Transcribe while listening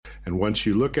And once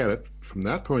you look at it from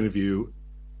that point of view,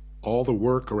 all the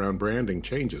work around branding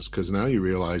changes, because now you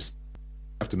realize you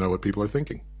have to know what people are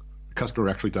thinking. The customer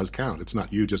actually does count. It's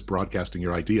not you just broadcasting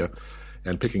your idea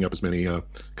and picking up as many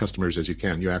customers as you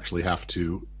can. You actually have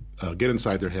to get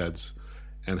inside their heads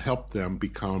and help them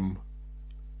become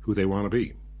who they want to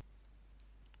be.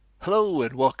 Hello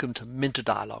and welcome to Minter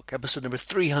Dialogue, episode number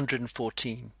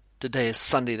 314. Today is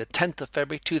Sunday, the 10th of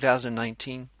February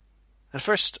 2019. And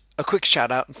first, a quick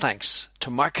shout out and thanks to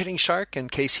Marketing Shark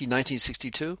and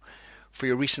KC1962 for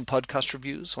your recent podcast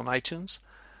reviews on iTunes.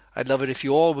 I'd love it if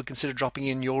you all would consider dropping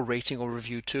in your rating or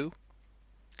review too.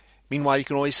 Meanwhile, you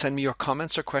can always send me your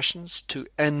comments or questions to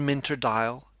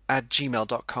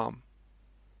nminterdial@gmail.com.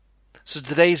 So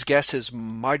today's guest is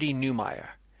Marty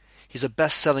Neumeier. He's a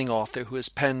best-selling author who has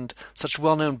penned such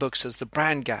well-known books as The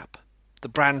Brand Gap, The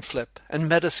Brand Flip, and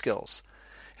Metaskills.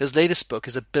 His latest book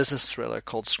is a business thriller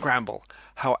called Scramble,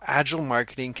 How Agile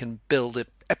Marketing Can Build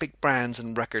Epic Brands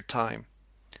in Record Time.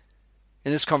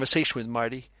 In this conversation with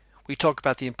Marty, we talk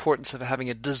about the importance of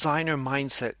having a designer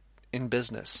mindset in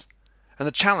business and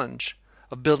the challenge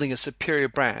of building a superior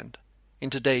brand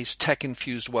in today's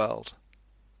tech-infused world.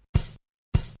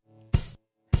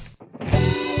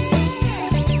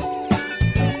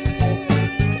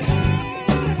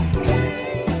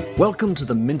 Welcome to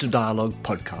the Minter Dialogue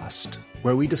podcast,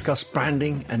 where we discuss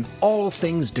branding and all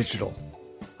things digital.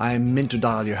 I am Minter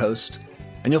Dial, your host,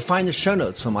 and you'll find the show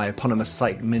notes on my eponymous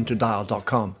site,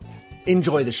 minterdial.com.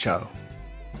 Enjoy the show.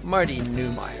 Marty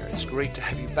Neumeier, it's great to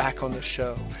have you back on the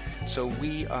show. So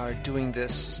we are doing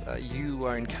this, you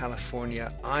are in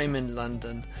California, I'm in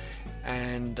London,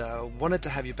 and wanted to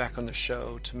have you back on the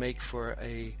show to make for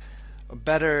a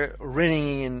better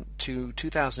running into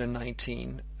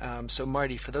 2019. So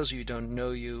Marty, for those of you who don't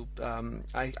know you,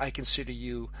 I consider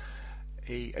you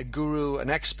a guru, an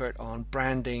expert on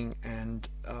branding and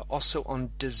also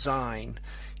on design.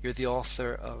 You're the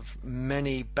author of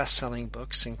many best-selling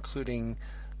books, including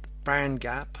Brand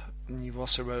Gap. And you've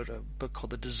also wrote a book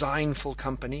called The Designful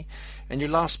Company. And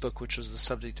your last book, which was the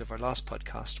subject of our last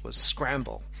podcast, was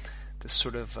Scramble, this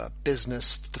sort of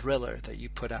business thriller that you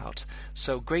put out.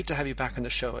 So great to have you back on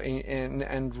the show.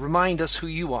 And remind us who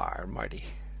you are, Marty.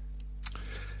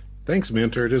 Thanks,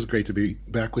 Minter. It is great to be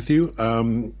back with you.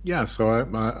 So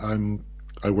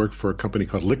I work for a company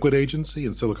called Liquid Agency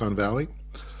in Silicon Valley.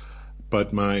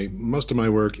 But most of my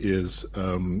work is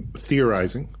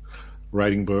theorizing,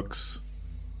 writing books,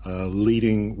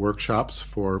 leading workshops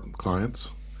for clients,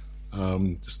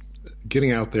 just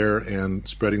getting out there and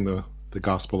spreading the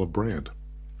gospel of brand.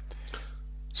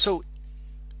 So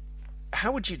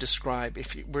how would you describe,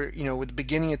 if you were, with the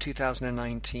beginning of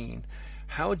 2019,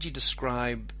 how would you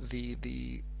describe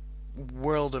the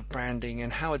world of branding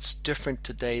and how it's different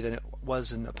today than it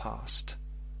was in the past?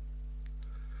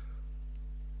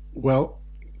 Well,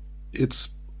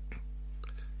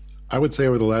 I would say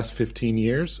over the last 15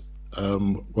 years,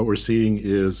 what we're seeing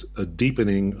is a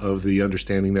deepening of the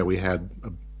understanding that we had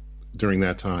during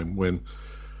that time when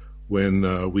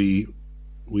we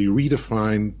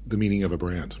redefined the meaning of a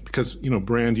brand. Because,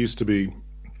 brand used to be,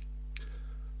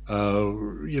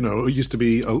 it used to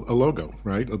be a logo,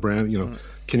 right? A brand,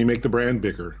 Can you make the brand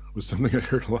bigger was something I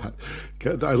heard a lot.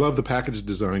 I love the package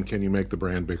design. Can you make the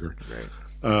brand bigger? Right.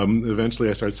 Eventually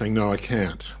I started saying, no, I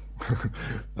can't.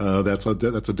 That's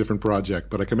a different project,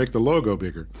 but I can make the logo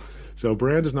bigger. So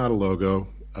brand is not a logo.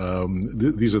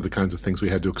 These are the kinds of things we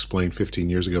had to explain 15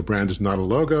 years ago. Brand is not a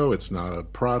logo. It's not a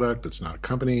product. It's not a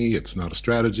company. It's not a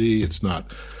strategy. It's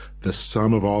not the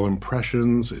sum of all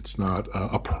impressions. It's not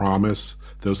a promise.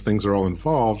 Those things are all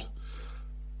involved.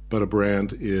 But a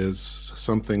brand is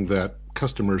something that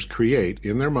customers create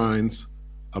in their minds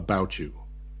about you.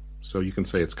 So you can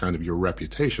say it's kind of your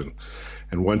reputation.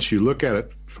 And once you look at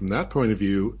it from that point of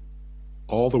view,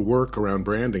 all the work around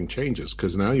branding changes,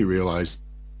 because now you realize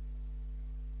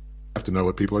you have to know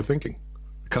what people are thinking.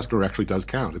 The customer actually does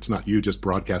count. It's not you just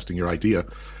broadcasting your idea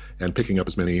and picking up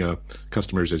as many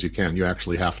customers as you can. You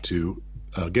actually have to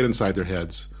get inside their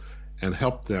heads and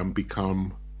help them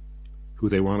become who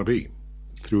they want to be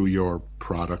through your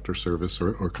product or service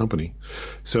or company.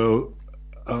 So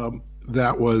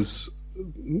that was,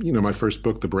 my first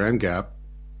book, The Brand Gap,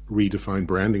 redefined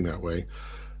branding that way.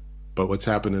 But what's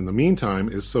happened in the meantime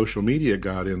is social media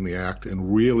got in the act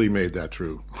and really made that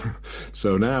true.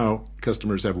 So now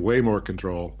customers have way more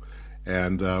control.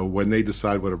 And when they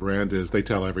decide what a brand is, they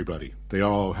tell everybody. They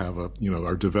all have are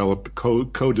co-developing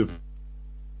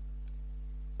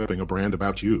a brand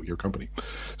about you, your company.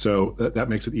 So that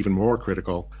makes it even more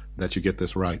critical that you get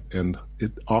this right. And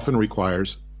it often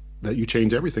requires that you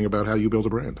change everything about how you build a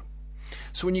brand.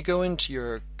 So when you go into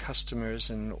your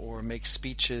customers or make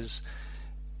speeches,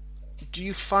 do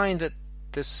you find that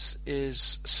this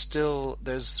is still,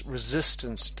 there's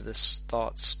resistance to this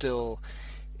thought still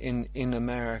in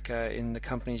America, in the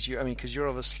companies because you're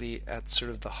obviously at sort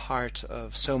of the heart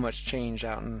of so much change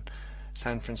out in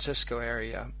San Francisco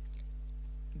area.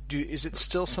 Is it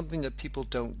still something that people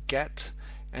don't get?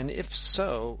 And if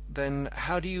so, then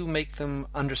how do you make them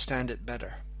understand it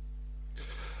better?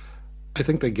 I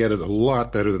think they get it a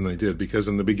lot better than they did, because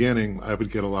in the beginning I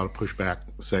would get a lot of pushback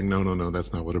saying, no,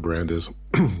 that's not what a brand is.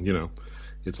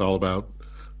 It's all about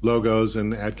logos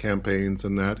and ad campaigns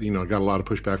and that. I got a lot of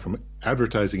pushback from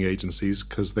advertising agencies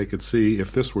because they could see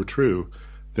if this were true,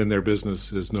 then their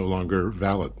business is no longer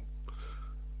valid.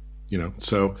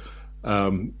 So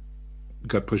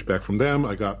got pushback from them.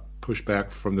 I got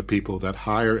pushback from the people that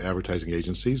hire advertising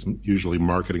agencies, usually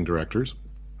marketing directors,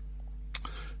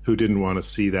 who didn't want to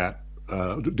see that,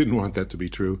 didn't want that to be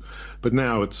true. But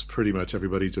now it's pretty much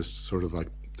everybody just sort of like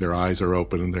their eyes are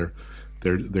open and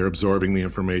they're absorbing the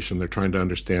information. They're trying to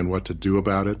understand what to do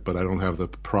about it. But I don't have the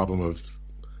problem of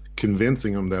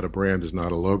convincing them that a brand is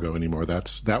not a logo anymore.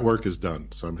 That work is done.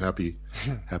 So I'm happy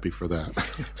for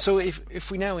that. So if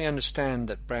we understand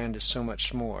that brand is so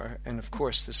much more, and of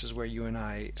course this is where you and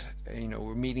I,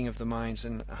 we're meeting of the minds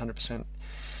and 100%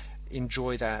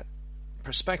 enjoy that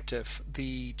perspective.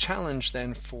 The challenge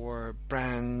then for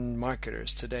brand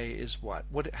marketers today is what?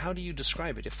 How do you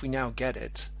describe it? If we now get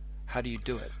it, how do you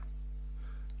do it?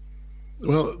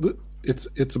 Well,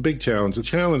 it's a big challenge. The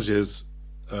challenge is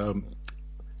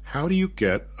how do you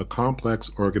get a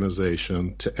complex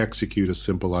organization to execute a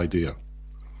simple idea?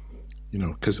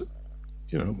 Because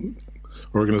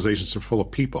organizations are full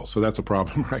of people, so that's a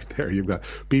problem right there. You've got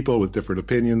people with different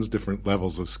opinions, different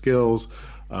levels of skills,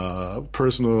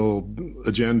 personal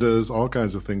agendas, all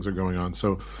kinds of things are going on.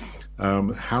 So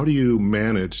how do you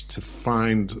manage to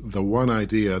find the one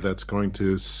idea that's going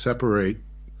to separate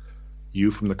you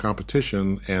from the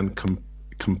competition and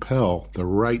compel the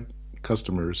right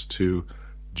customers to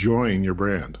join your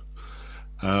brand?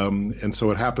 And so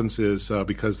what happens is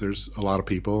because there's a lot of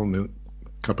people and the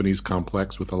company's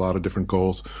complex with a lot of different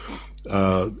goals,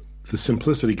 the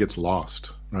simplicity gets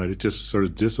lost, right? It just sort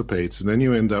of dissipates, and then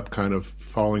you end up kind of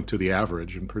falling to the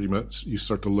average, and pretty much you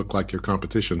start to look like your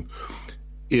competition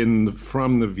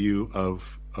from the view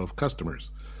of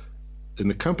customers. From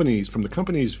the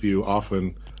company's view,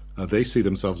 often they see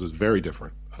themselves as very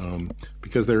different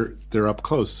because they're up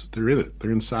close, they're in it,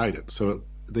 they're inside it, so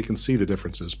they can see the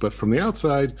differences. But from the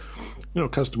outside,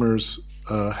 customers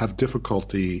have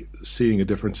difficulty seeing a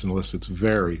difference unless it's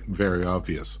very, very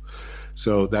obvious.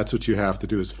 So that's what you have to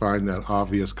do, is find that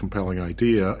obvious, compelling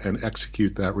idea and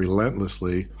execute that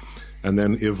relentlessly, and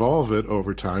then evolve it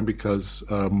over time, because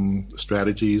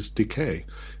strategies decay.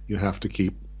 You have to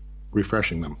keep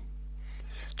refreshing them.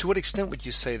 To what extent would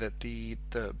you say that the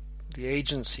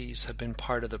agencies have been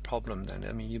part of the problem then?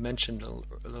 I mean, you mentioned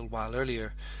a little while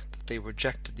earlier that they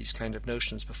rejected these kind of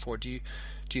notions before. Do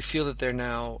you feel that they're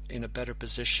now in a better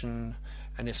position?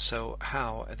 And if so,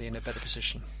 how are they in a better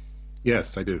position?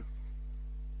 Yes, I do.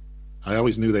 I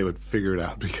always knew they would figure it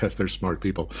out because they're smart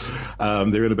people.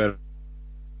 They're in a better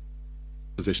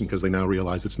position because they now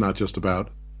realize it's not just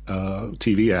about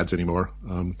TV ads anymore.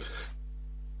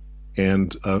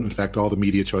 And in fact, all the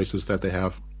media choices that they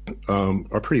have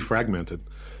are pretty fragmented.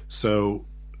 So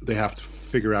they have to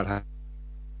figure out how to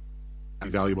be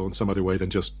valuable in some other way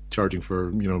than just charging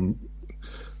for,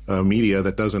 media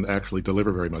that doesn't actually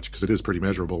deliver very much, because it is pretty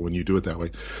measurable when you do it that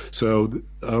way. So,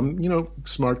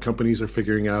 smart companies are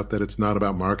figuring out that it's not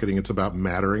about marketing, it's about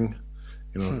mattering.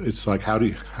 It's like, how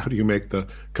do you make the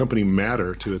company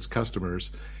matter to its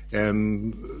customers?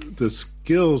 And the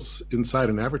skills inside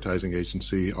an advertising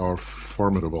agency are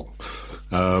formidable.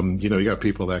 You got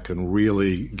people that can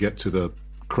really get to the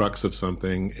crux of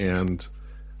something and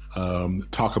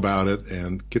talk about it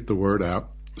and get the word out.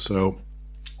 So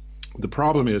the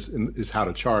problem is how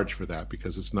to charge for that,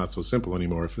 because it's not so simple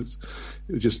anymore.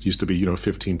 It just used to be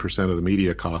 15% of the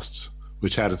media costs,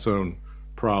 which had its own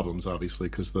problems, obviously,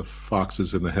 because the fox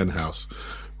is in the hen house.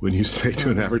 When you say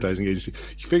to an advertising agency,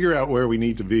 you figure out where we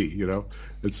need to be,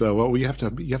 and so you have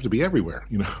to be everywhere.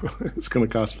 It's going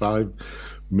to cost $5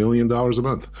 million a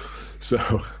month.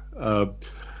 So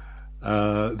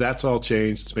that's all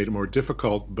changed. It's made it more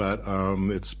difficult, but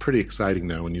it's pretty exciting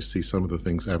now when you see some of the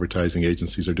things advertising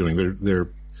agencies are doing.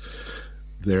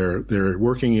 They're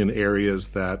working in areas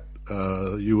that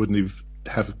you wouldn't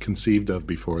have conceived of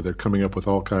before. They're coming up with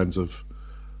all kinds of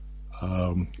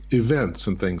events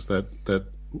and things that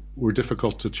were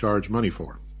difficult to charge money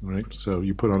for, right? So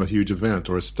you put on a huge event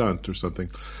or a stunt or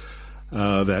something.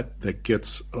 that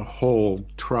gets a whole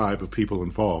tribe of people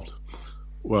involved.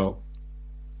 Well,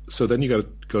 so then you got to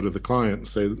go to the client and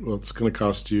say, well, it's going to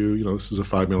cost you, this is a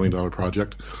 $5 million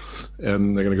project.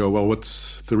 And they're going to go, well,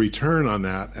 what's the return on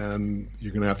that? And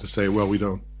you're going to have to say, well, we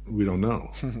don't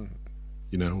know.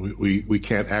 We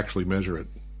can't actually measure it.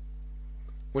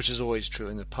 Which is always true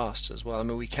in the past as well. I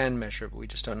mean, we can measure it, but we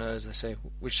just don't know, as I say,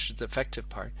 which is the effective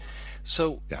part.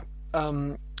 So yeah.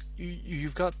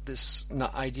 You've got this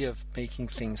idea of making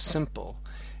things simple,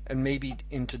 and maybe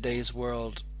in today's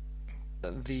world,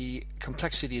 the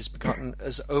complexity has gotten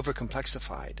as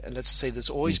over-complexified. And let's say there's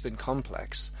always been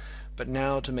complex, but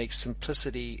now to make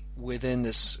simplicity within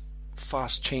this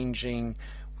fast-changing,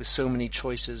 with so many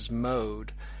choices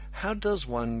mode, how does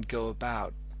one go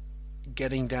about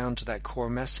getting down to that core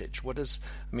message? Is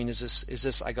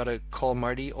this I got to call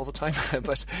Marty all the time,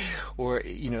 but or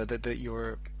that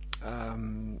you're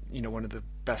one of the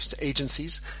best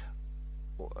agencies?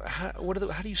 How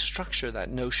do you structure that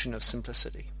notion of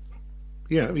simplicity?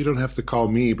 Yeah, you don't have to call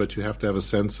me, but you have to have a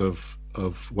sense of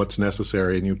what's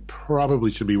necessary, and you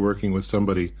probably should be working with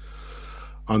somebody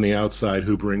on the outside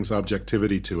who brings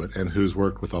objectivity to it and who's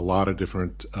worked with a lot of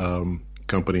different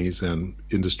companies and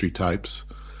industry types,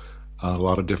 a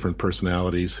lot of different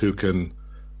personalities who can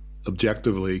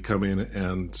objectively come in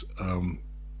and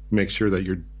make sure that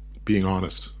you're being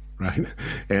honest, right,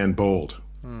 and bold,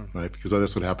 right? Because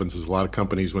that's what happens is a lot of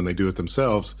companies, when they do it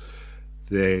themselves,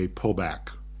 they pull back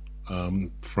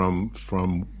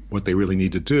from what they really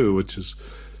need to do, which is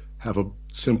have a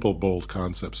simple, bold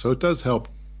concept. So it does help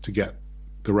to get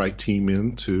the right team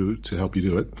in to help you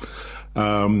do it.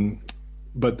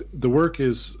 But the work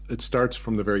it starts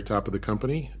from the very top of the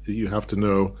company. You have to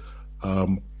know,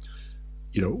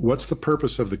 what's the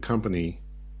purpose of the company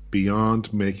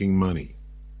beyond making money?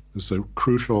 It's a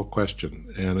crucial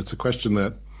question, and it's a question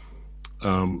that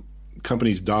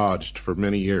companies dodged for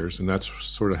many years, and that's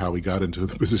sort of how we got into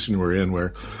the position we're in,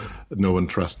 where no one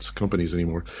trusts companies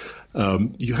anymore.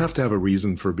 You have to have a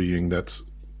reason for being that's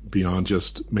beyond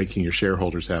just making your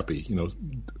shareholders happy.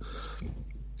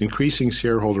 Increasing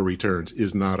shareholder returns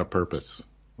is not a purpose,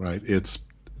 right?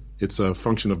 It's a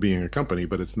function of being a company,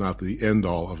 but it's not the end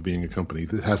all of being a company.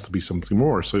 It has to be something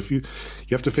more. So if you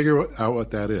have to figure out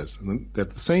what that is, and then at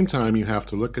the same time you have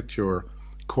to look at your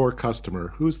core customer.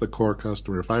 Who's the core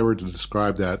customer? If I were to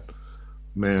describe that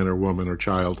man or woman or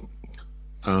child,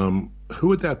 who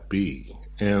would that be?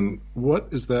 And what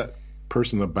is that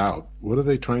person about? What are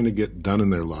they trying to get done in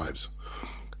their lives?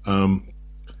 And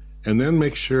then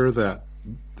make sure that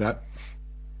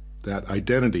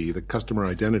identity, the customer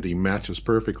identity, matches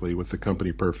perfectly with the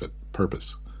company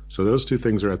purpose. So those two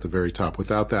things are at the very top.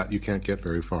 Without that, you can't get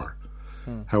very far.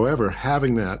 However,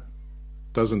 having that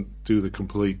doesn't do the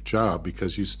complete job,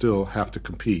 because you still have to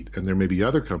compete, and there may be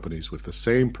other companies with the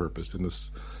same purpose and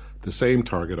the same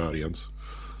target audience.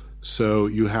 So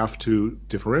you have to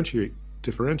differentiate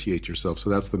yourself. So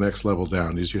that's the next level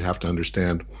down, is you have to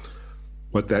understand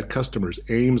what that customer's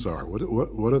aims are.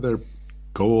 What are their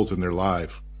goals in their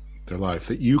life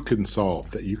that you can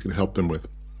solve, that you can help them with.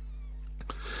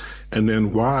 And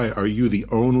then why are you the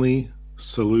only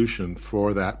solution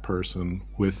for that person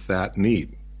with that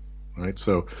need, right?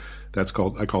 So I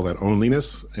call that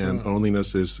onlyness, and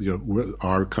onlyness is,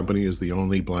 our company is the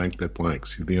only blank that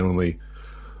blanks, the only,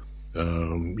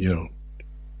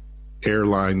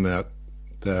 airline that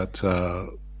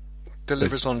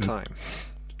delivers on time.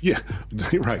 Yeah,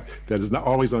 right. That is not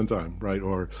always on time, right?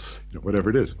 Or whatever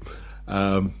it is.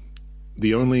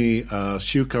 The only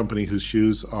shoe company whose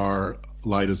shoes are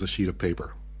light as a sheet of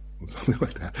paper, something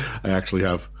like that. I actually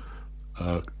have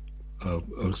I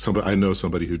know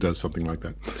somebody who does something like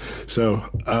that. So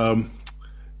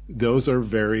those are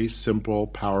very simple,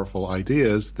 powerful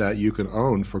ideas that you can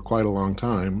own for quite a long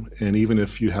time. And even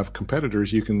if you have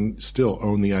competitors, you can still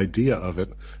own the idea of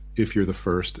it if you're the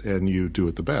first and you do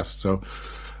it the best. So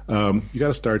you got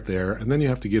to start there, and then you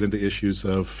have to get into issues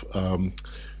of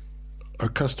our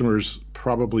customers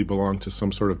probably belong to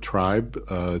some sort of tribe.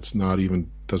 It's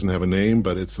doesn't have a name,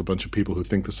 but it's a bunch of people who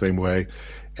think the same way,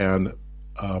 and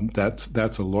that's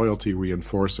a loyalty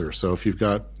reinforcer. So if you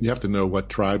have to know what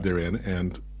tribe they're in,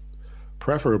 and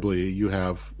preferably you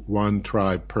have one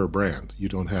tribe per brand. You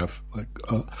don't have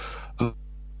a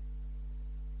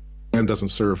brand doesn't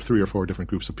serve 3 or 4 different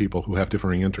groups of people who have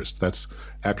differing interests. That's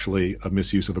actually a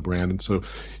misuse of a brand. And so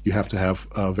you have to have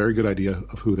a very good idea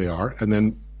of who they are. And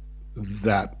then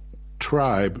that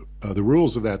tribe, the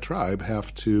rules of that tribe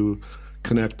have to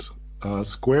connect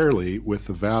squarely with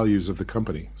the values of the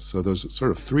company. So those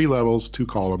sort of 3 levels, 2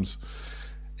 columns.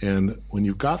 And when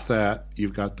you've got that,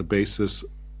 you've got the basis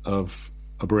of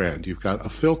a brand. You've got a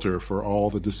filter for all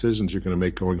the decisions you're going to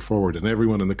make going forward, and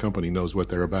everyone in the company knows what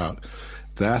they're about.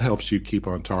 That helps you keep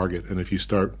on target. And if you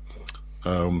start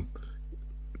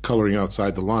coloring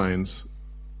outside the lines,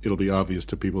 it'll be obvious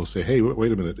to people who say, hey,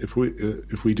 wait a minute, if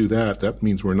we do that, that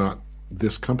means we're not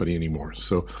this company anymore.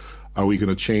 So are we going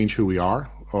to change who we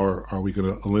are, or are we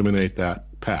going to eliminate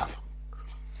that path?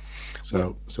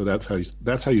 So that's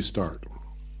how you start.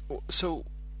 So,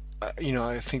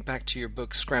 I think back to your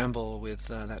book Scramble with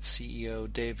that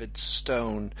CEO David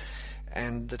Stone,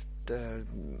 and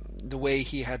the way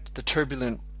he had the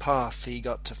turbulent path he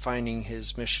got to finding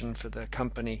his mission for the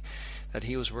company that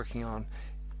he was working on.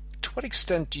 To what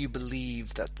extent do you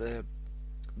believe that the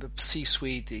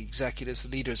C-suite, the executives, the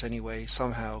leaders anyway,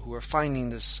 somehow, who are finding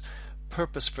this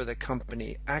purpose for the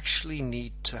company actually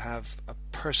need to have a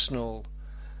personal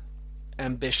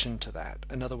ambition to that?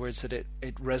 In other words, that it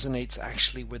resonates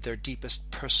actually with their deepest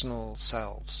personal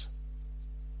selves?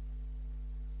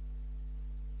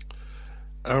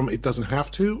 It doesn't have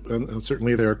to, and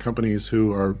certainly there are companies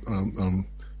who are,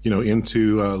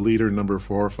 into leader number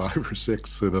 4 or 5 or 6.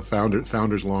 So the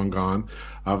founder's long gone.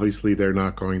 Obviously, they're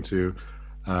not going to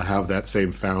have that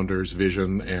same founder's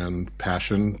vision and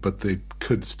passion, but they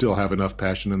could still have enough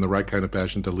passion and the right kind of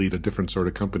passion to lead a different sort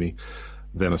of company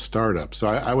than a startup. So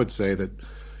I would say that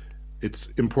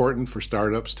it's important for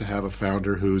startups to have a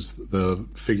founder who's the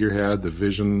figurehead, the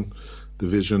vision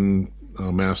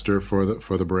master for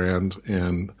the brand,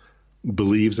 and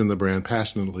believes in the brand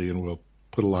passionately and will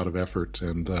put a lot of effort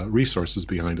and resources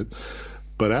behind it.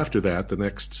 But after that, the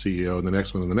next CEO and the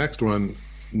next one and the next one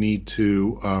need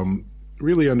to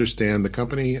really understand the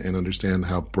company and understand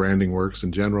how branding works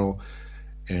in general,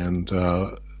 and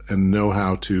know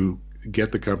how to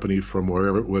get the company from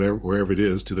wherever it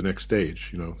is to the next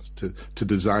stage. To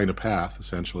design a path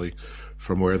essentially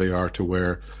from where they are to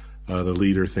where the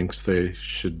leader thinks they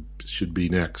should be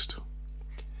next.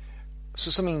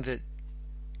 So something that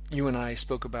you and I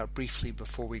spoke about briefly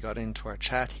before we got into our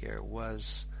chat here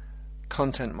was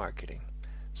content marketing.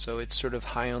 So it's sort of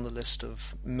high on the list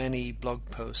of many blog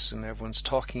posts, and everyone's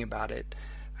talking about it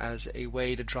as a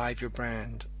way to drive your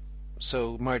brand.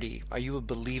 So Marty, are you a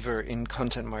believer in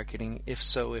content marketing? If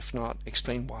so, if not,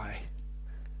 explain why.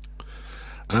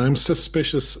 I'm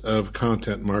suspicious of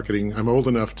content marketing. I'm old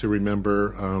enough to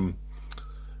remember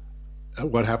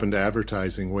what happened to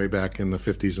advertising way back in the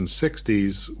 50s and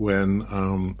 60s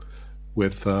when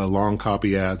with long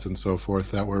copy ads and so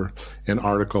forth and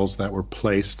articles that were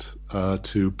placed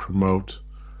to promote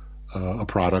a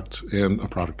product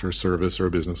or a service or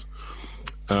a business.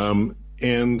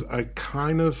 And I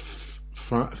kind of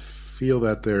feel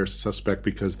that they're suspect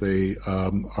because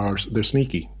they're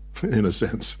sneaky in a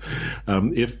sense.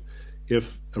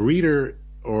 If a reader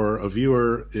or a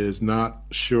viewer is not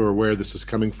sure where this is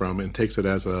coming from and takes it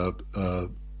as a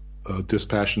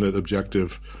dispassionate,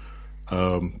 objective,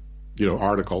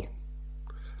 article,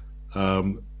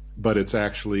 but it's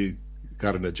actually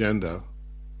got an agenda,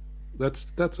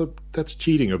 that's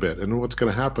cheating a bit. And what's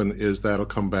going to happen is that'll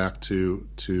come back to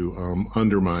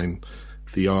undermine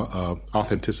the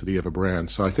authenticity of a brand.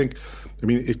 So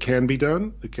it can be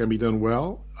done. It can be done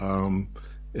well.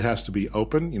 It has to be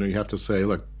open. You have to say,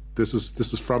 look, this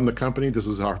is from the company. This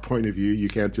is our point of view. You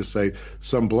can't just say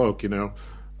some bloke,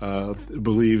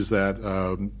 believes that,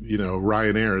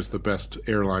 Ryanair is the best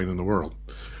airline in the world,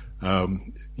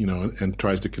 and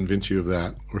tries to convince you of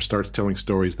that, or starts telling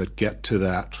stories that get to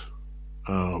that,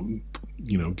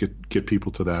 get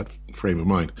people to that frame of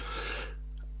mind.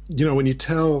 When you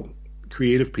tell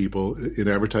creative people in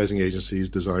advertising agencies,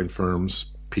 design firms,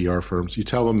 PR firms, you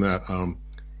tell them that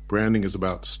branding is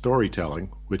about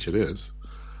storytelling, which it is.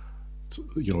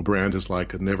 Brand is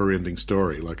like a never-ending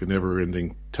story, like a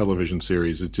never-ending television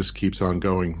series. It just keeps on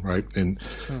going, right?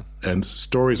 And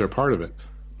stories are part of it.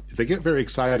 They get very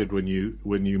excited when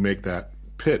you make that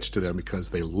pitch to them because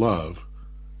they love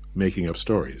making up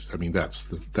stories.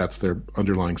 That's their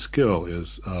underlying skill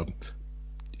is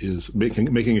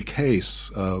making a case,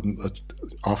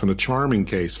 often a charming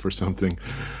case for something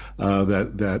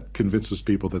that convinces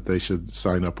people that they should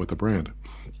sign up with the brand.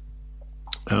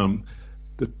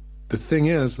 The thing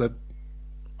is that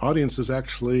audiences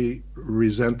actually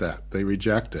resent that. They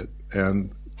reject it.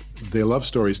 And they love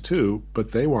stories too,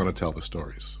 but they want to tell the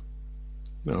stories.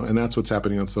 And that's what's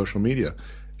happening on social media.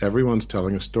 Everyone's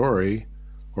telling a story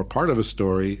or part of a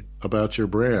story about your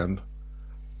brand,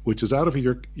 which is out of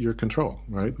your control,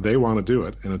 right? They want to do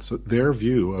it, and it's their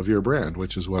view of your brand,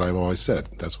 which is what I've always said.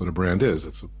 That's what a brand is.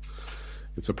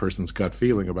 It's a person's gut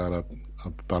feeling about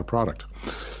a product.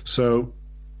 So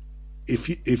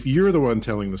if you're the one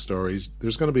telling the stories,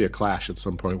 there's going to be a clash at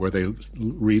some point where they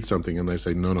read something and they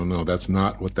say, no, that's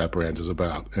not what that brand is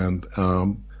about, and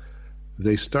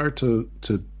they start to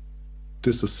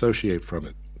disassociate from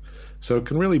it. So it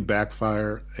can really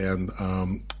backfire, and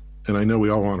I know we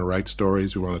all want to write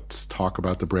stories, we want to talk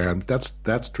about the brand.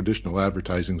 That's traditional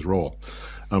advertising's role,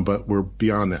 but we're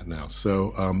beyond that now.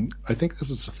 So I think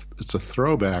it's a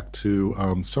throwback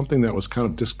to something that was kind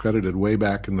of discredited way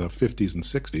back in the 50s and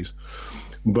 60s.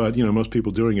 But most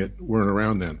people doing it weren't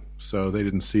around then, so they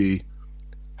didn't see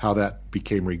how that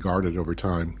became regarded over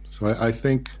time. So I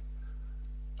think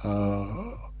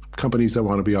companies that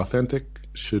want to be authentic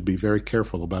should be very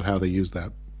careful about how they use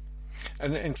that.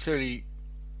 And clearly,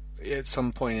 at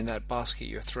some point in that basket,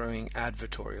 you're throwing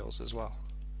advertorials as well.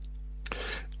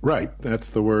 Right. That's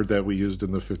the word that we used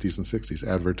in the 50s and 60s,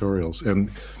 advertorials. And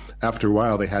after a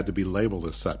while, they had to be labeled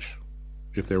as such.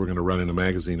 If they were going to run in a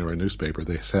magazine or a newspaper,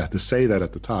 they had to say that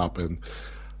at the top. And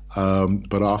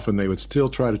but often they would still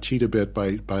try to cheat a bit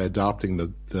by adopting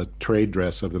the trade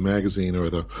dress of the magazine or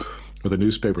the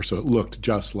newspaper, so it looked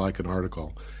just like an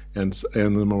article. And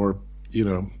the more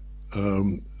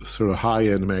sort of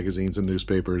high-end magazines and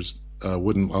newspapers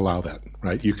wouldn't allow that,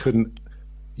 right? You couldn't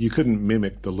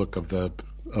mimic the look of the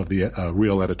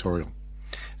real editorial.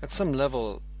 At some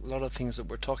level, a lot of things that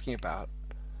we're talking about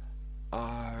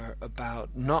are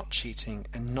about not cheating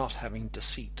and not having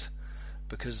deceit,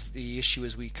 because the issue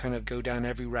is we kind of go down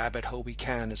every rabbit hole we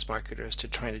can as marketers to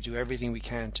try to do everything we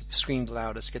can to scream the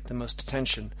loudest, get the most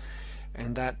attention,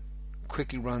 and that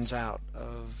quickly runs out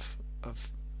of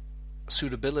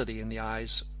suitability in the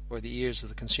eyes or the ears of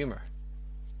the consumer.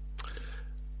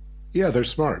 Yeah, they're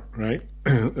smart, right?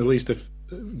 At least if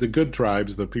the good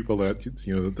tribes, the people that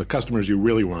the customers you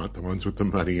really want, the ones with the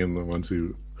money and the ones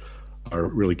who are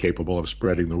really capable of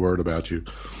spreading the word about you,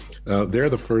 they're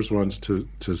the first ones to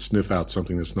sniff out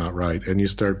something that's not right, and you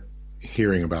start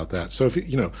hearing about that. So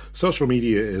if social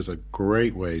media is a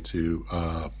great way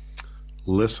to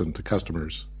listen to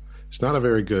customers. It's not a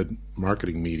very good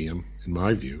marketing medium, in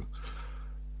my view,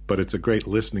 but it's a great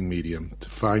listening medium to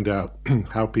find out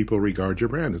how people regard your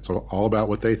brand. It's all about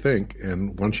what they think,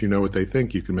 and once you know what they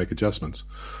think, you can make adjustments.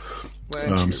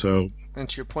 Well, and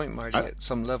to your point, Marty, at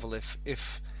some level,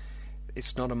 if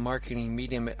it's not a marketing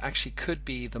medium, it actually could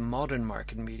be the modern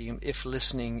marketing medium if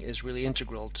listening is really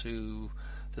integral to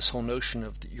this whole notion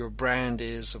of your brand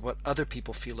is what other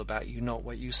people feel about you, not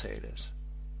what you say it is.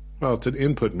 Well, it's an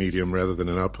input medium rather than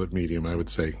an output medium, I would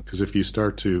say, because if you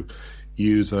start to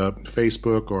use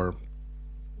Facebook or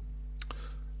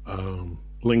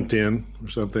LinkedIn or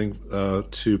something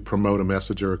to promote a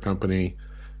message or a company,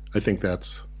 I think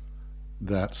that's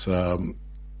a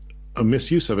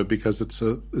misuse of it, because it's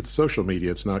social media,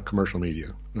 it's not commercial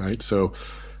media, right? So,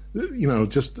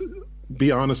 just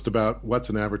be honest about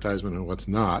what's an advertisement and what's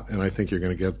not, and I think you're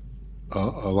going to get a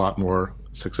lot more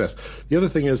success. The other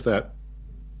thing is that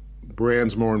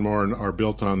brands more and more are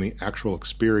built on the actual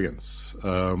experience,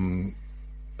 the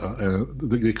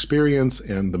experience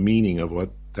and the meaning of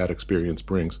what that experience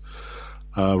brings,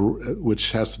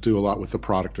 which has to do a lot with the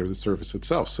product or the service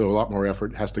itself. So a lot more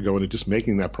effort has to go into just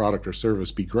making that product or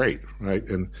service be great, right,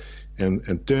 and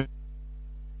different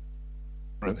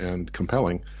and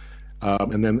compelling,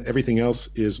 and then everything else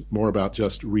is more about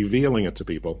just revealing it to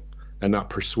people and not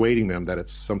persuading them that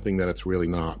it's something that it's really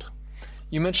not.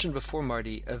 You mentioned before,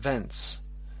 Marty, events.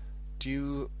 Do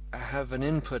you have an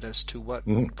input as to what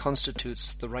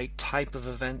constitutes the right type of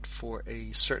event for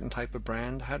a certain type of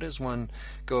brand? How does one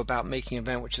go about making an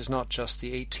event which is not just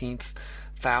the 18th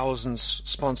thousands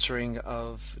sponsoring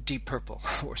of Deep Purple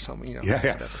or something?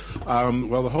 Yeah.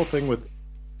 Well, the whole thing with,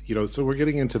 so we're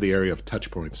getting into the area of touch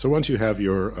points. So once you have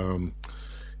your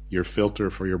filter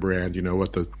for your brand, you know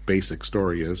what the basic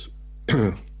story is.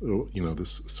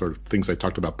 This sort of things I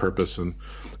talked about, purpose and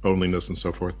onlyness and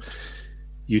so forth.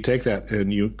 You take that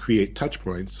and you create touch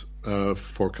points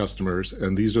for customers,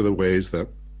 and these are the ways that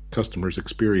customers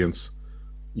experience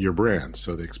your brand.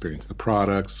 So they experience the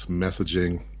products,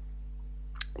 messaging,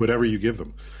 whatever you give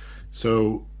them.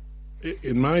 So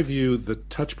in my view, the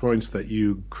touch points that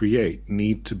you create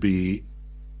need to be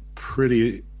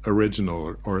pretty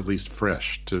original or at least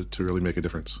fresh to really make a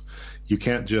difference. You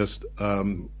can't just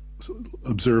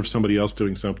observe somebody else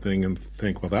doing something and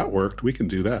think, well, that worked, we can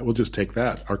do that, we'll just take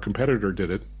that, our competitor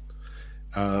did it,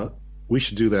 we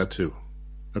should do that too.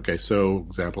 Okay, so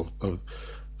example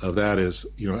of that is,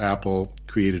 Apple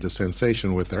created a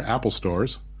sensation with their Apple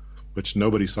stores, which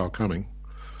nobody saw coming,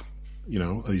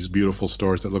 these beautiful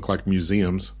stores that look like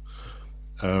museums,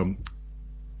 and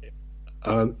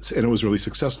it was really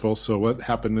successful. So what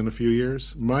happened in a few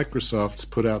years? Microsoft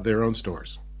put out their own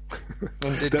stores.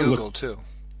 And did Google too.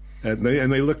 And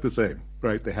they look the same,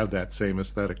 right? They have that same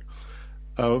aesthetic.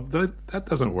 That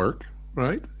doesn't work,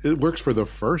 right? It works for the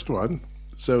first one,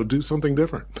 so do something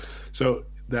different. So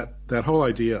that whole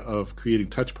idea of creating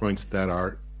touch points that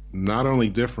are not only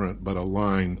different but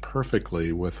align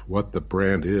perfectly with what the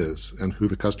brand is and who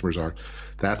the customers are,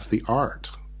 that's the art.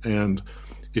 And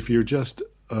if you're just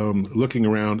looking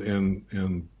around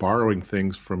and borrowing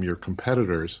things from your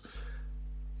competitors,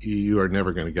 you are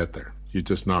never going to get there. You're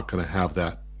just not going to have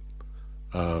that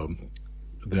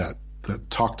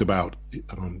talked about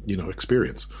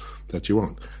experience that you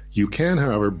want. You can,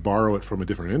 however, borrow it from a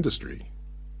different industry,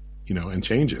 and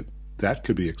change it. That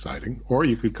could be exciting. Or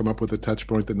you could come up with a touch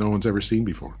point that no one's ever seen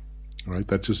before. Right?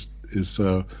 That just is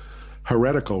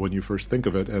heretical when you first think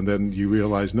of it, and then you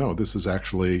realize, no, this is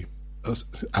actually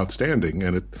outstanding,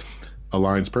 and it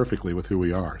aligns perfectly with who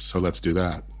we are. So let's do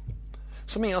that.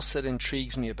 Something else that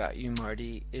intrigues me about you,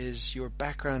 Marty, is your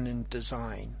background in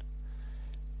design.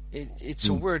 It's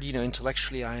a word,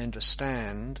 intellectually I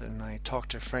understand, and I talk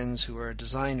to friends who are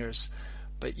designers,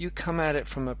 but you come at it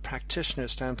from a practitioner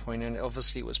standpoint, and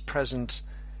obviously it was present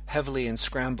heavily in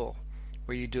Scramble,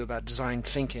 where you do about design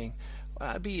thinking.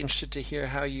 I'd be interested to hear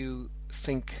how you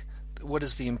think, what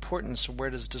is the importance, or where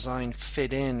does design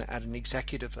fit in at an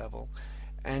executive level,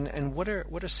 and what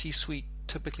are C-suite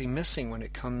typically missing when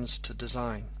it comes to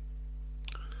design?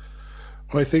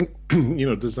 Well, I think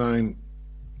design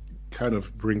kind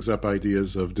of brings up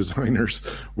ideas of designers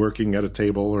working at a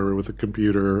table or with a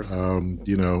computer,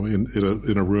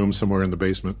 in a room somewhere in the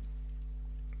basement,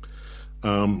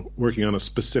 working on a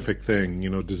specific thing,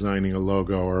 designing a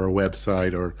logo or a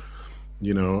website, or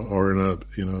in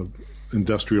a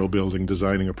industrial building,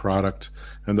 designing a product.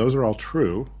 And those are all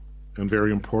true and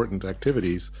very important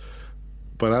activities.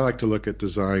 But I like to look at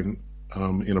design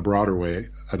in a broader way,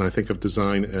 and I think of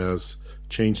design as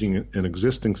changing an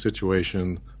existing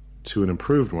situation to an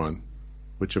improved one,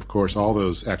 which of course all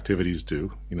those activities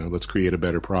do. Let's create a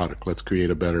better product, let's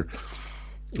create a better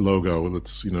logo,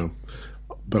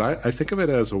 but I think of it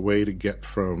as a way to get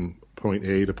from point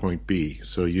A to point B.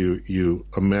 So you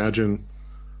imagine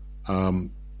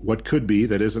what could be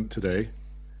that isn't today,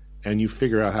 and you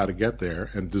figure out how to get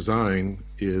there, and design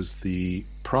is the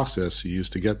process you use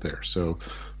to get there. So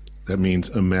that means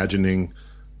imagining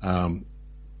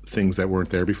things that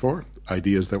weren't there before,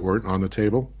 ideas that weren't on the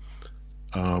table,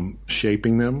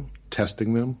 shaping them,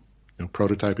 testing them,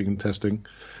 prototyping and testing,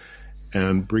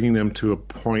 and bringing them to a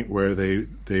point where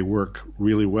they work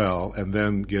really well, and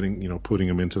then putting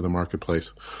them into the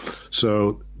marketplace.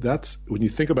 So that's, when you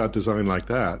think about design like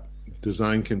that,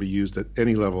 design can be used at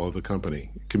any level of the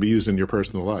company. It can be used in your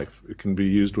personal life. It can be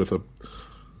used with a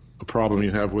problem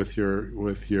you have with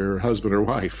your husband or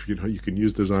wife. You can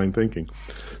use design thinking.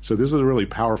 So this is a really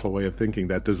powerful way of thinking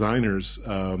that designers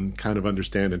kind of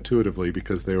understand intuitively,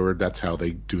 because that's how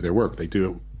they do their work. They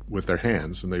do it with their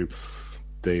hands, and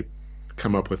they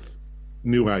come up with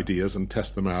new ideas and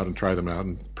test them out and try them out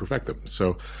and perfect them.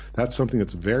 So that's something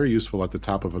that's very useful at the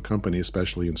top of a company,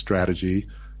 especially in strategy,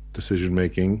 decision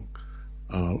making,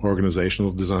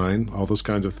 organizational design. All those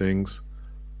kinds of things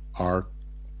are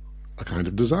a kind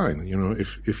of design.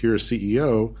 If you're a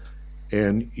CEO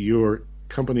and your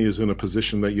company is in a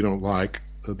position that you don't like,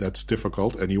 that's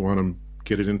difficult, and you want to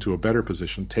get it into a better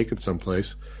position, take it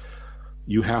someplace,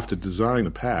 you have to design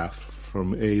a path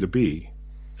from A to B.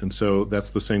 And so that's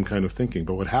the same kind of thinking.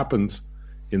 But what happens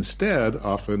instead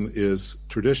often is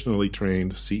traditionally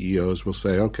trained CEOs will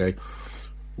say, okay,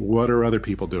 what are other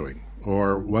people doing?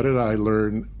 Or what did I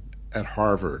learn at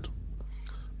Harvard?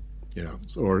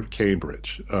 Or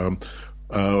Cambridge.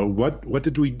 What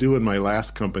did we do in my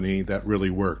last company that really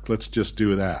worked? Let's just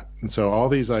do that. And so all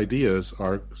these ideas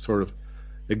are sort of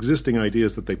existing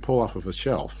ideas that they pull off of a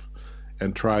shelf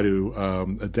and try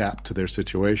to adapt to their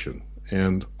situation.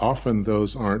 And often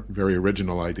those aren't very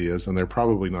original ideas, and they're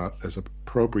probably not as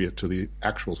appropriate to the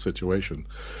actual situation.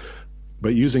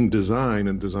 But using design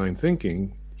and design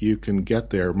thinking, you can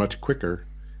get there much quicker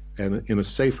and in a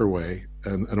safer way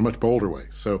and a much bolder way.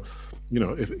 So,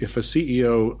 if a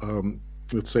CEO,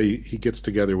 let's say he gets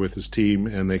together with his team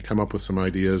and they come up with some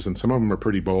ideas, and some of them are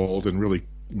pretty bold and really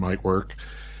might work,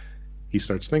 he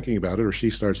starts thinking about it, or she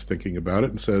starts thinking about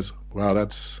it and says, wow,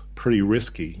 that's pretty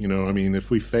risky.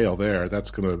 If we fail there,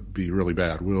 that's going to be really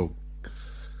bad. We'll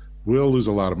lose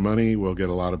a lot of money. We'll get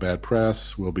a lot of bad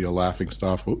press. We'll be a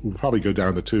laughingstock. We'll probably go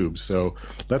down the tubes. So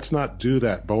let's not do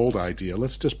that bold idea.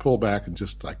 Let's just pull back and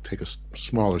just take a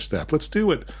smaller step. Let's do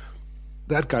what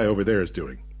that guy over there is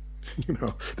doing.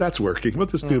 That's working.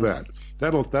 Let's just do that.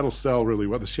 That'll sell really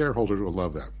well. The shareholders will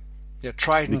love that. Yeah,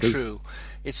 tried and Because, true.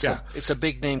 yeah, It's a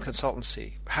big name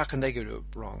consultancy. How can they get it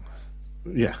wrong?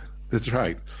 yeah, that's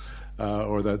right.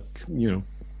 Or that,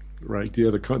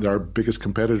 right, our biggest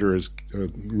competitor is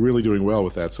really doing well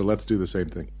with that, so let's do the same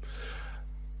thing.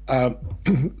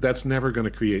 That's never going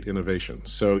to create innovation.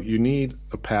 So you need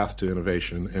a path to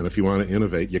innovation, and if you want to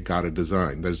innovate, you got to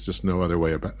design. There's just no other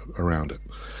way around it.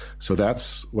 So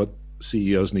that's what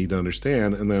CEOs need to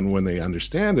understand, and then when they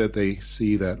understand it, they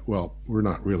see that, well, we're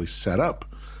not really set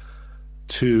up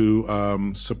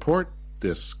to support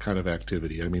this kind of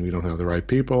activity. I mean, we don't have the right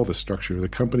people, the structure of the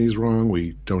company is wrong,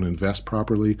 we don't invest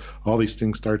properly. All these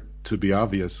things start to be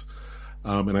obvious,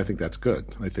 and I think that's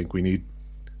good. I think we need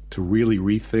to really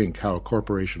rethink how a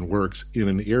corporation works in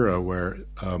an era where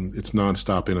it's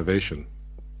nonstop innovation,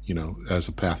 as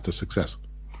a path to success.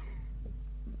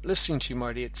 Listening to you,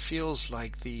 Marty, it feels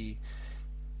like the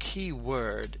key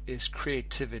word is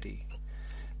creativity.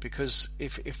 Because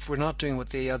if we're not doing what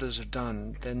the others have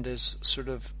done, then there's sort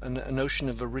of a notion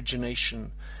of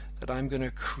origination, that I'm going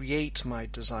to create my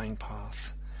design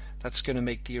path. That's going to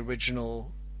make the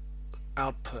original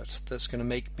output, that's going to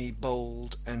make me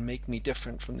bold and make me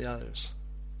different from the others.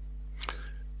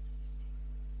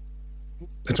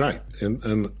 That's right.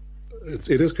 And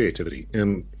it is creativity.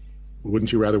 And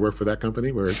wouldn't you rather work for that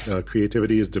company where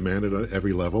creativity is demanded at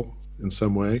every level in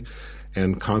some way,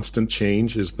 and constant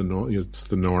change is it's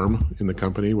the norm in the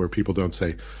company, where people don't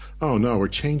say, oh no, we're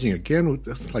changing again,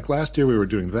 like last year we were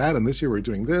doing that and this year we're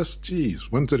doing this,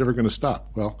 geez, when's it ever going to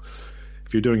stop? Well,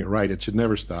 if you're doing it right, it should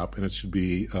never stop, and it should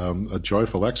be a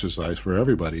joyful exercise for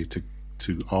everybody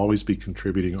to always be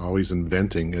contributing, always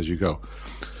inventing as you go.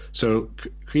 So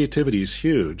creativity is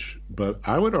huge, but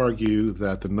I would argue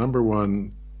that the number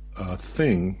one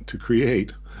thing to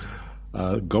create,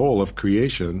 goal of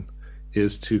creation,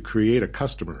 is to create a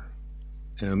customer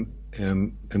and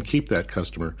keep that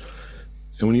customer.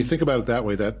 And when you think about it that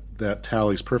way, that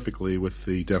tallies perfectly with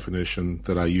the definition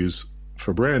that I use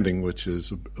for branding, which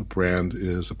is a brand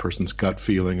is a person's gut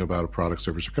feeling about a product,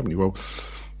 service, or company. Well,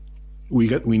 we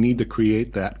need to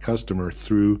create that customer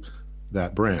through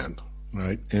that brand,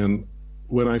 right? And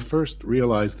when I first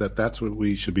realized that that's what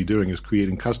we should be doing, is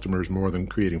creating customers more than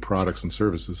creating products and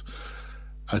services,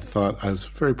 I thought I was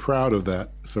very proud of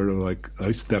that, sort of like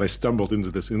that I stumbled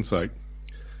into this insight.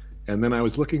 And then I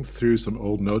was looking through some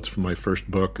old notes from my first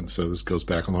book, and so this goes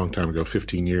back a long time ago,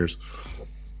 15 years.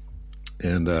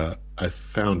 And I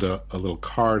found a little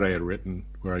card I had written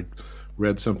where I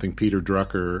read something Peter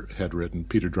Drucker had written.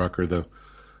 Peter Drucker,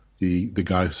 the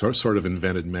guy who sort of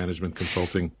invented management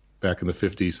consulting back in the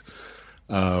 50s,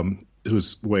 who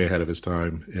was way ahead of his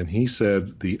time. And he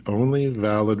said the only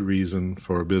valid reason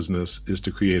for a business is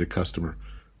to create a customer.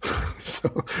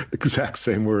 So exact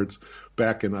same words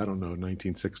back in, I don't know,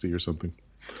 1960 or something.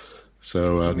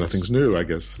 So nothing's new, I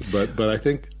guess. But I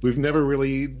think we've never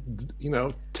really,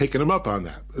 taken them up on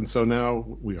that. And so now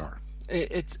we are.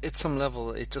 At some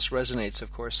level, it just resonates,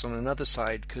 of course, on another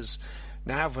side, because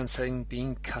now everyone's saying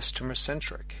being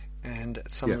customer-centric. And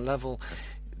at some level,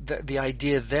 the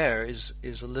idea there is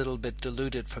a little bit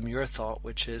diluted from your thought,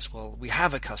 which is, well, we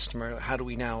have a customer. How do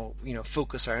we now,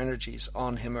 focus our energies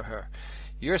on him or her?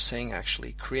 You're saying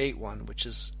actually create one, which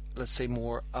is, let's say,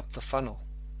 more up the funnel.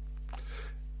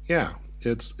 Yeah,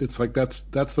 it's like that's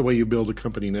the way you build a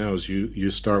company now. Is you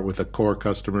start with a core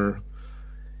customer,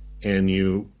 and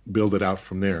you build it out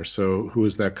from there. So who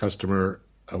is that customer?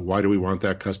 Why do we want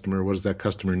that customer? What does that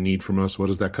customer need from us? What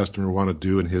does that customer want to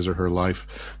do in his or her life?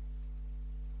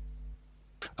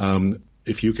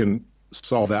 If you can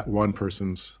solve that one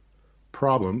person's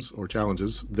problems or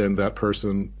challenges, then that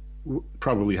person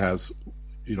probably has,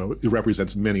 it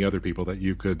represents many other people that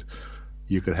you could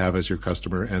have as your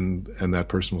customer, and that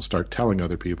person will start telling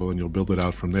other people, and you'll build it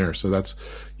out from there. So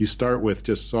you start with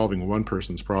just solving one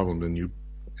person's problem, and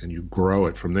you grow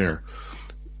it from there.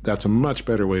 That's a much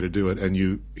better way to do it, and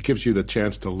it gives you the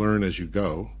chance to learn as you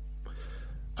go.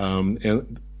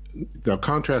 And now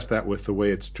contrast that with the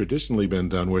way it's traditionally been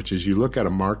done, which is you look at a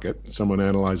market, someone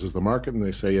analyzes the market, and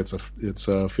they say it's a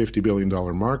 $50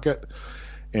 billion market,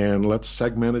 and let's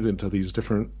segment it into these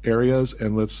different areas,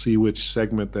 and let's see which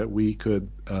segment that we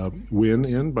could win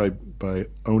in by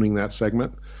owning that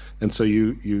segment. And so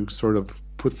you sort of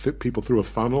put people through a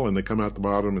funnel, and they come out the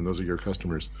bottom, and those are your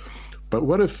customers. But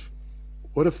what if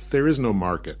there is no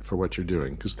market for what you're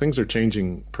doing? Because things are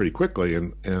changing pretty quickly,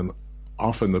 and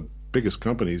often the biggest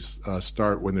companies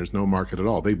start when there's no market at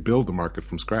all. They build the market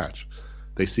from scratch.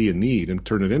 They see a need and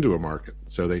turn it into a market.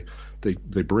 So they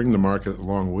bring the market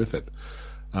along with it.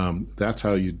 That's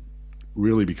how you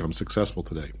really become successful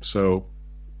today. So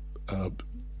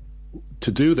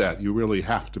to do that, you really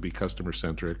have to be customer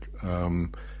centric.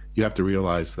 You have to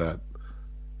realize that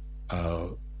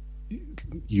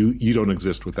you don't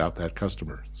exist without that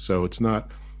customer. So it's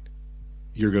not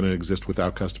you're going to exist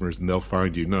without customers and they'll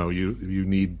find you. No, you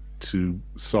need to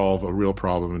solve a real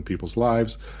problem in people's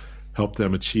lives, help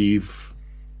them achieve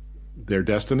their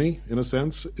destiny in a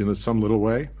sense, in some little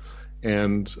way,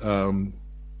 and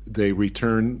they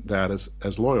return that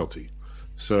as loyalty.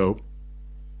 So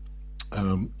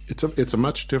it's a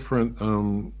much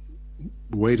different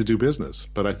way to do business,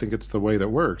 but I think it's the way that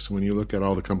works. When you look at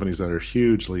all the companies that are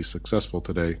hugely successful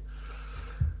today,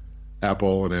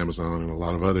 Apple and Amazon and a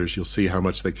lot of others, you'll see how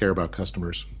much they care about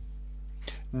customers.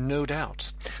 No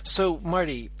doubt. So,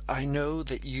 Marty, I know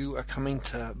that you are coming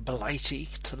to Blighty,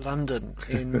 to London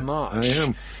in March. I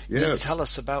am, yes. You tell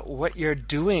us about what you're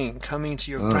doing coming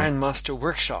to your Brandmaster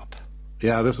workshop.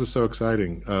 Yeah, this is so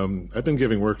exciting. I've been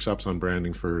giving workshops on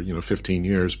branding for 15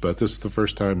 years, but this is the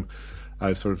first time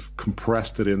I've sort of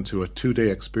compressed it into a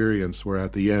 2-day experience where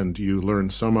at the end you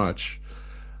learn so much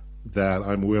that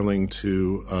I'm willing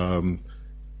to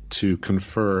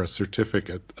confer a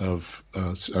certificate of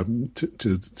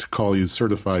to call you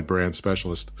certified brand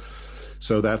specialist.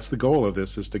 So that's the goal of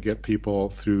this, is to get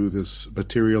people through this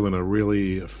material in a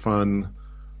really fun,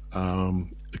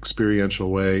 experiential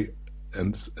way.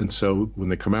 And so when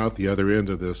they come out the other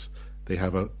end of this, they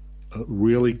have a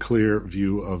really clear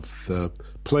view of the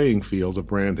playing field of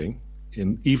branding.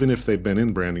 And even if they've been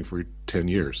in branding for 10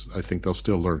 years, I think they'll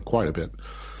still learn quite a bit.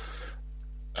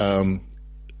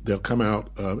 They'll come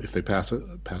out, if they pass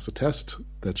a test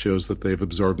that shows that they've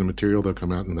absorbed the material, they'll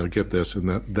come out and they'll get this, and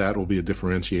that will be a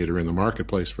differentiator in the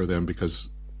marketplace for them because,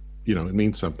 it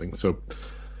means something. So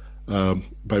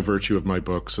by virtue of my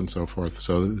books and so forth.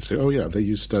 So they say, oh yeah,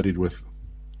 you studied with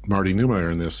Marty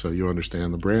Neumeier in this, so you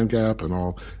understand the brand gap and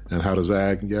all, and how to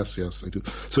zag. Yes, I do.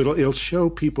 So it'll show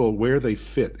people where they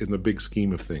fit in the big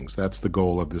scheme of things. That's the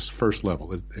goal of this first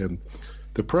level. And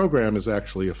the program is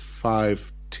actually a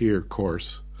 5-tier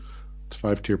course. It's a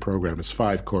 5-tier program. It's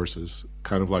 5 courses,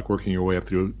 kind of like working your way up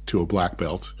to a black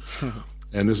belt.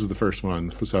 And this is the first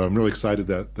one. So I'm really excited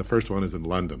that the first one is in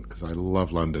London because I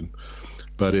love London.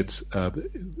 But it's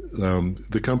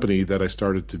the company that I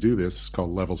started to do this is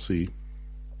called Level C.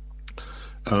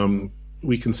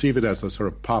 We conceive it as a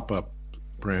sort of pop-up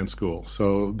brand school.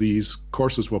 So these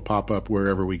courses will pop up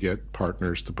wherever we get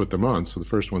partners to put them on. So the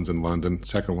first one's in London.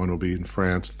 Second one will be in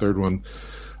France. Third one,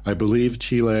 I believe,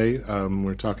 Chile.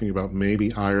 We're talking about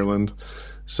maybe Ireland.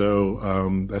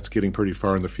 So that's getting pretty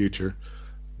far in the future.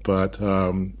 But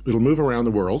it'll move around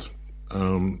the world,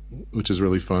 which is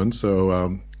really fun.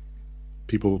 So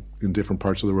people in different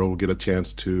parts of the world will get a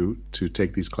chance to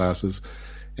take these classes.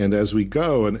 And as we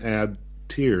go and add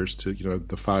tiers to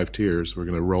the 5 tiers, we're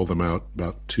going to roll them out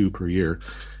about 2 per year.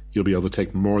 You'll be able to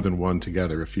take more than one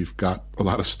together if you've got a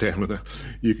lot of stamina.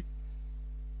 You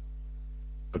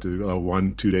can do a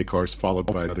 1 2-day course followed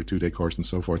by another 2-day course and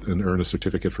so forth, and earn a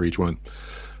certificate for each one.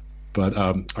 But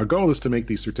our goal is to make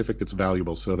these certificates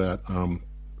valuable so that an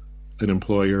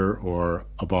employer or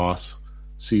a boss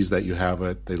sees that you have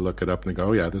it, they look it up and they go,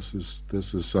 oh yeah, this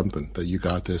is something, that you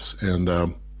got this, and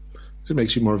it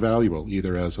makes you more valuable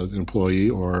either as an employee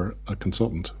or a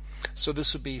consultant. So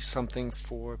this would be something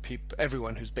for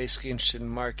everyone who's basically interested in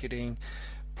marketing,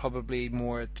 probably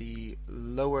more at the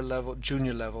lower level,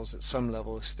 junior levels at some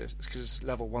levels, because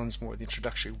level 1's more the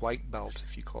introductory white belt,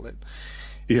 if you call it.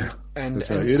 Yeah, that's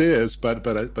right. It is, but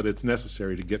it's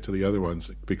necessary to get to the other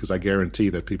ones, because I guarantee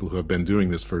that people who have been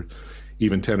doing this for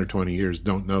even 10 or 20 years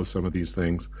don't know some of these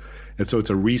things. And so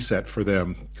it's a reset for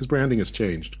them, because branding has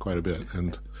changed quite a bit.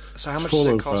 And so how much does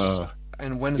it cost?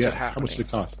 And when is it happening? How much does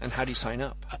it cost? And how do you sign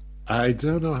up? I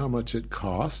don't know how much it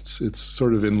costs. It's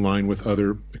sort of in line with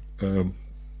other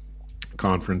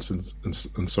conferences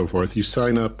and so forth. You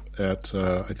sign up at,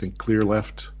 I think,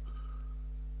 clearleft.com.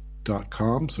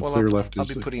 So Clearleft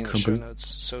is I'll be putting in the show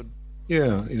notes. So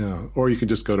yeah. Or you can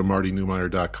just go to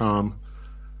martyneumeier.com,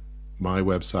 my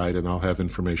website, and I'll have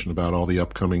information about all the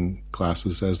upcoming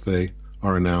classes as they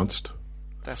are announced.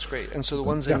 That's great. And so the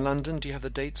ones in London, do you have the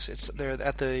dates? They're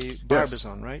at the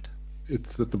Barbizon, right?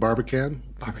 It's at the Barbican.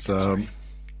 Sorry.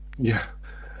 Yeah.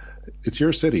 It's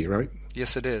your city, right?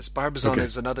 Yes, it is. Barbizon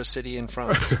is another city in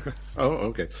France.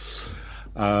 Oh, okay.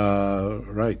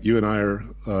 Right. You and I are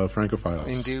Francophiles.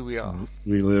 Indeed, we are.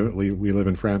 We live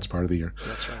in France part of the year.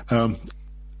 That's right.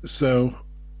 So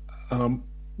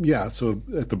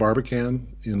at the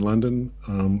Barbican in London,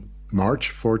 March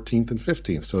 14th and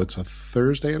 15th. So it's a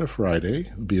Thursday and a Friday.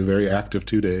 It'll be a very active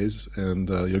 2 days, and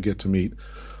you'll get to meet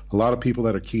a lot of people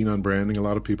that are keen on branding, a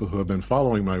lot of people who have been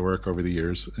following my work over the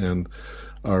years and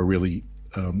are really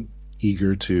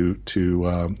eager to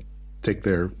take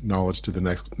their knowledge to the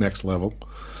next level.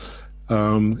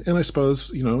 And I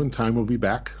suppose, in time we'll be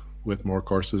back with more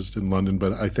courses in London,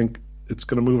 but I think it's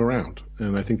going to move around,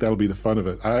 and I think that'll be the fun of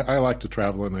it. I like to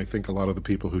travel, and I think a lot of the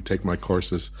people who take my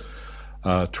courses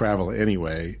travel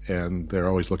anyway, and they're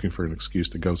always looking for an excuse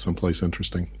to go someplace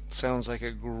interesting. Sounds like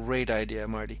a great idea,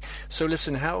 Marty. So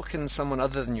listen, how can someone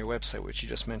other than your website, which you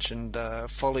just mentioned,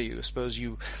 follow you? I suppose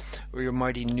you're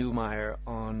Marty Neumeyer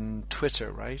on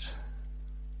Twitter, right?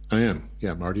 I am.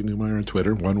 Yeah, Marty Neumeyer on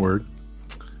Twitter, one word.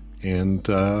 And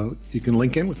you can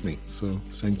link in with me, so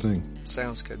same thing.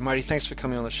 Sounds good. Marty, thanks for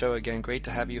coming on the show again. Great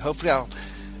to have you. Hopefully I'll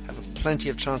have plenty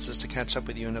of chances to catch up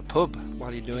with you in a pub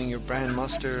while you're doing your Brand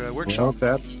Master workshop. Well,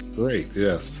 that's great,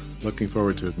 yes. Looking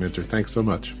forward to it, Minter. Thanks so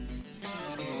much.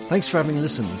 Thanks for having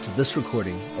listened to this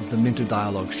recording of the Minter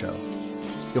Dialogue Show.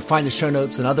 You'll find the show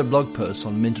notes and other blog posts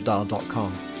on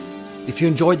minterdial.com. If you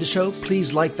enjoyed the show,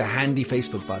 please like the handy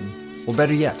Facebook button, or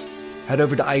better yet, head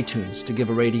over to iTunes to give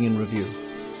a rating and review.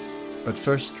 But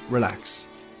first, relax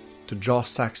to Josh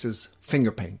Sachs's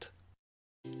Finger Paint.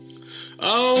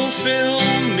 Oh, fill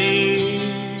me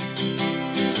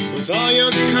with all your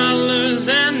colors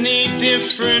any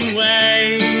different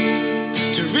way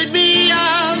to rid me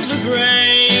of the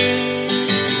gray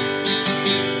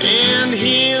and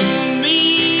heal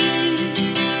me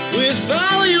with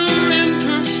all your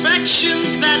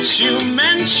imperfections that you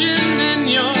mention in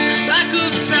your lack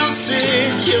of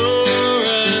self-security.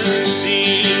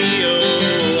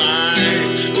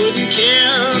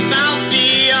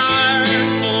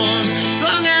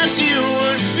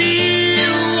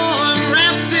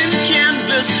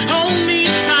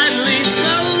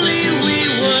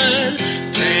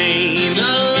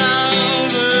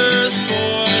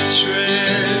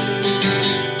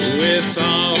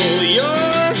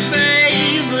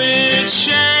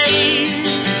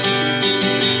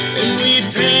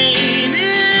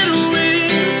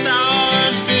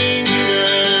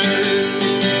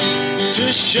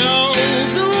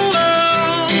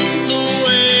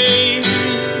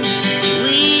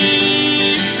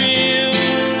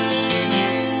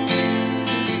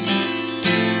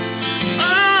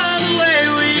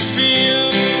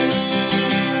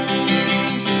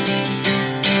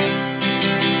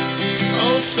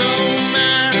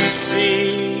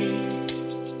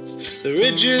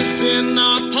 In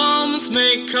our palms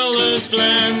make colors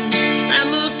blend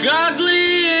and look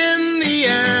ugly in the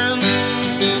end,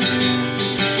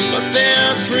 but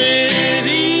they're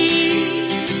pretty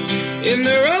in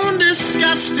their own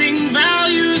disgusting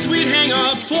values. We'd hang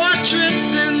our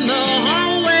portraits in the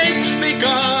hallways, make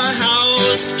our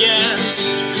house guests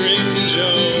cringe.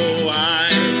 Oh, I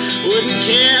wouldn't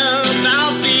care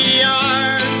about the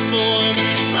art form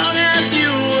as long as you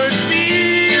would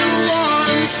feel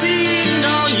warm seeing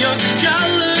all your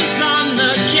colors on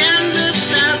the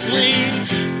canvas as we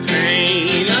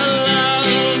paint a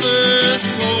lover's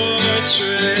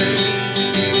portrait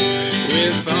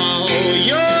with all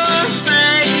your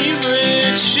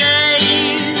favorite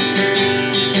shades,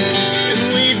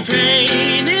 and we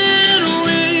paint it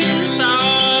with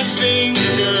our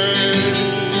fingers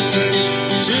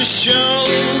to show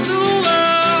the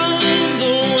world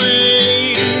the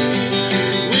way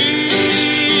we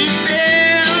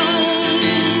feel.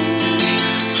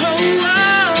 Oh,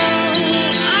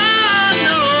 I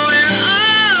know it.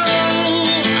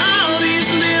 All these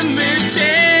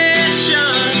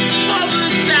limitations,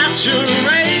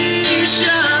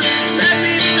 oversaturation. Let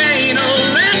me paint, oh,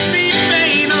 let me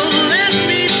paint, oh, let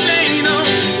me paint, oh,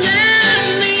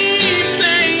 let me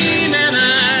paint, and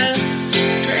I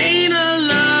paint a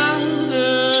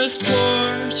lover's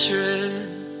portrait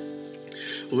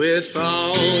with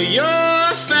all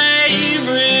your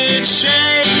favorite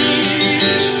shades,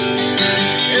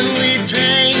 and we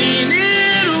paint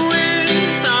it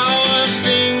with our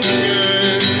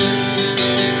fingers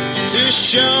to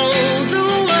show the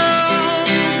world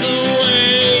the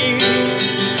way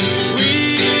we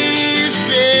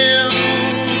feel.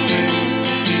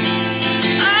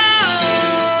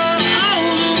 Oh,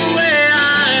 the way I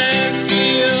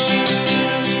feel.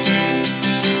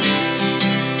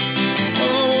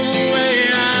 Oh, the way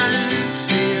I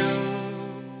feel.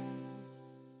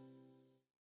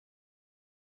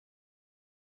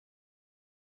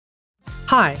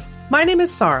 Hi, my name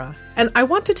is Sarah, and I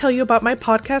want to tell you about my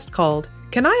podcast called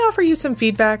Can I offer you some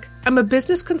feedback? I'm a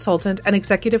business consultant and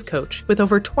executive coach with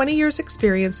over 20 years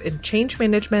experience in change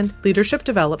management, leadership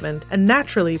development, and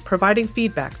naturally providing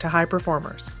feedback to high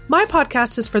performers. My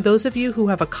podcast is for those of you who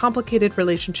have a complicated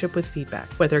relationship with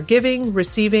feedback, whether giving,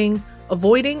 receiving,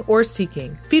 avoiding, or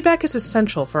seeking. Feedback is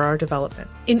essential for our development.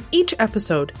 In each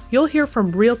episode, you'll hear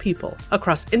from real people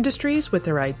across industries with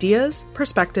their ideas,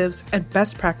 perspectives, and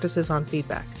best practices on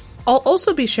feedback. I'll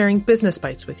also be sharing business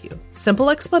bites with you, simple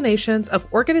explanations of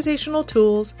organizational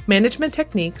tools, management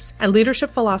techniques, and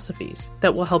leadership philosophies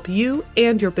that will help you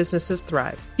and your businesses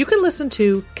thrive. You can listen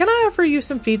to Can I Offer You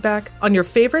Some Feedback on your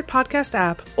favorite podcast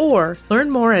app or learn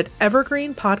more at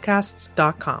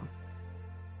evergreenpodcasts.com.